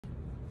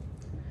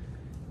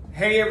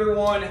Hey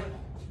everyone,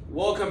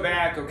 welcome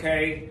back,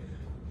 okay?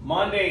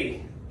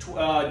 Monday,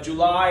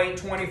 July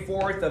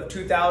 24th of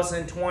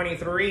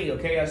 2023,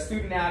 okay? A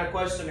student had a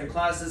question in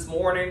class this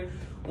morning.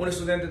 Un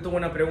estudiante tuvo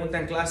una pregunta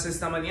en clase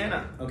esta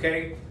mañana,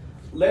 okay?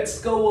 Let's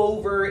go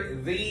over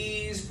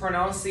these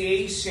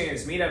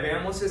pronunciations. Mira,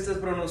 veamos estas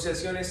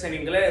pronunciaciones en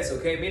inglés,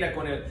 okay? Mira,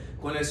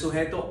 con el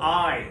sujeto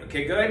I,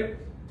 okay, good?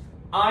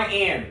 I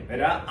am,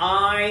 ¿verdad?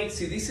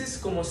 Si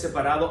dices como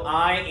separado,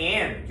 I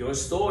am, yo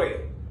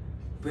estoy.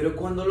 Pero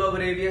cuando lo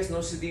abrevias no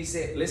se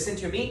dice, listen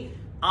to me,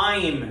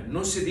 I'm.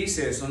 No se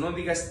dice eso, no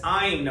digas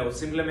I'm, no,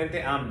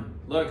 simplemente I'm.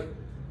 Look,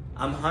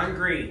 I'm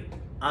hungry,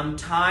 I'm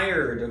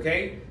tired,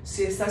 okay?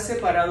 Si está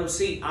separado,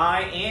 sí,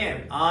 I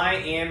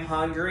am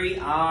hungry,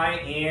 I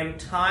am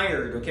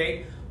tired,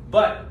 okay?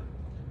 But,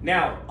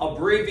 now,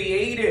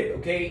 abbreviated,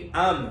 okay?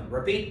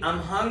 Repeat, I'm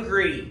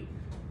hungry,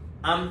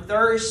 I'm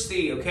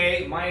thirsty,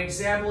 okay? My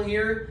example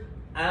here,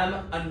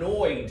 I'm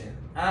annoyed.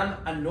 I'm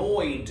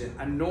annoyed.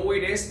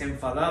 Annoyed es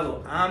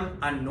enfadado. I'm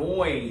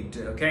annoyed,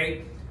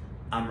 okay?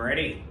 I'm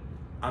ready,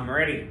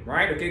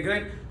 right? Okay,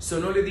 good. So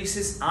no le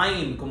dices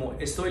I'm como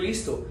estoy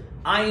listo.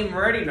 I'm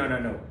ready.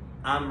 No.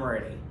 I'm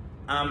ready.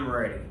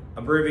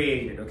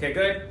 Abbreviated, okay,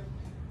 good?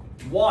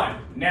 One.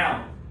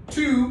 Now,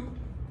 two.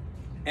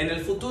 En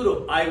el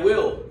futuro, I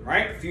will,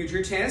 right?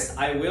 Future tense,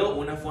 I will,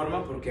 una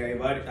forma porque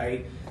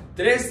hay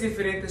tres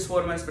diferentes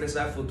formas de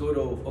expresar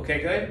futuro,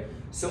 okay, good?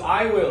 So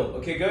I will,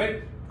 okay,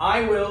 good?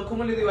 I will,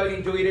 ¿cómo le digo a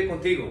alguien? Yo iré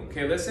contigo.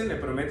 Okay, listen, me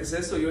prometes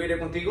esto, yo iré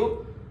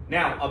contigo.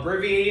 Now,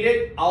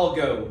 abbreviated, I'll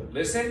go.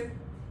 Listen,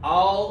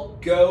 I'll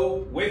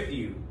go with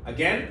you.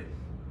 Again,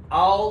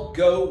 I'll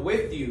go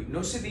with you.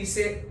 No se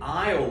dice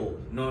I'll.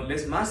 No,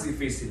 es más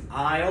difícil.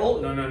 I'll,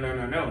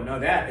 no,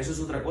 that. Eso es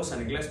otra cosa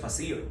en inglés,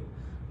 pasillo.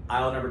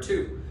 I'll number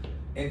two.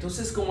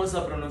 Entonces, ¿cómo es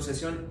la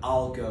pronunciación?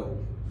 I'll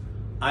go.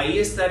 Ahí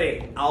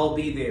estaré. I'll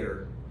be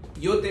there.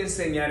 Yo te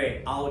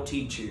enseñaré. I'll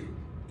teach you.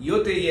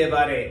 Yo te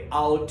llevaré,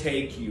 I'll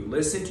take you.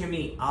 Listen to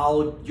me,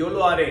 yo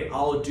lo haré,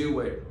 I'll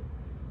do it.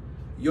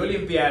 Yo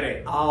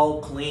limpiaré, I'll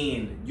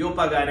clean. Yo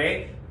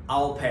pagaré,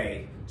 I'll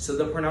pay. So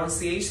the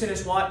pronunciation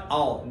is what?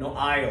 I'll, no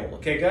I'll.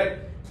 Okay, good?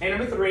 And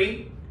number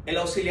three, el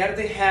auxiliar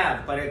de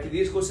have, para que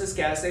digas cosas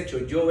que has hecho.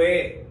 Yo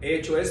he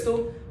hecho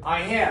esto, I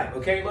have.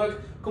 Okay, look,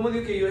 ¿cómo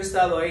digo que yo he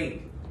estado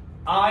ahí?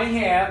 I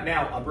have,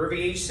 now,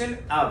 abbreviation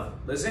of.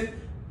 Listen,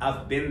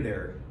 I've been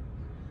there.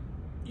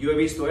 Yo he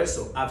visto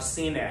eso, I've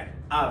seen that.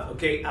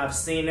 I've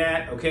seen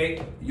that,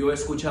 okay? Yo he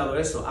escuchado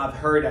eso, I've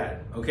heard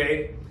that,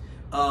 okay?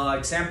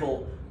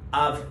 Example,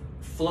 I've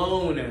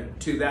flown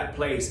to that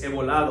place, he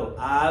volado.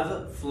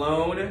 I've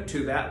flown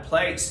to that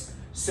place.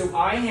 So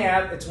I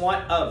have, it's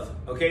what? Of,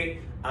 okay?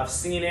 I've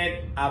seen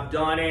it, I've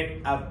done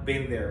it, I've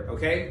been there,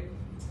 okay?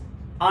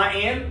 I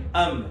am,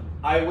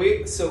 I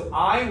will, so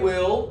I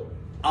will,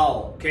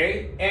 I'll,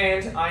 okay?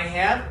 And I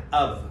have,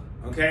 of,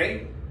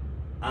 okay?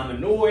 I'm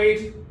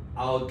annoyed,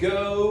 I'll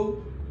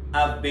go,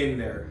 I've been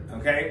there,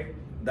 okay?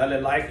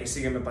 Dale like y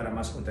sígueme para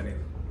más contenido.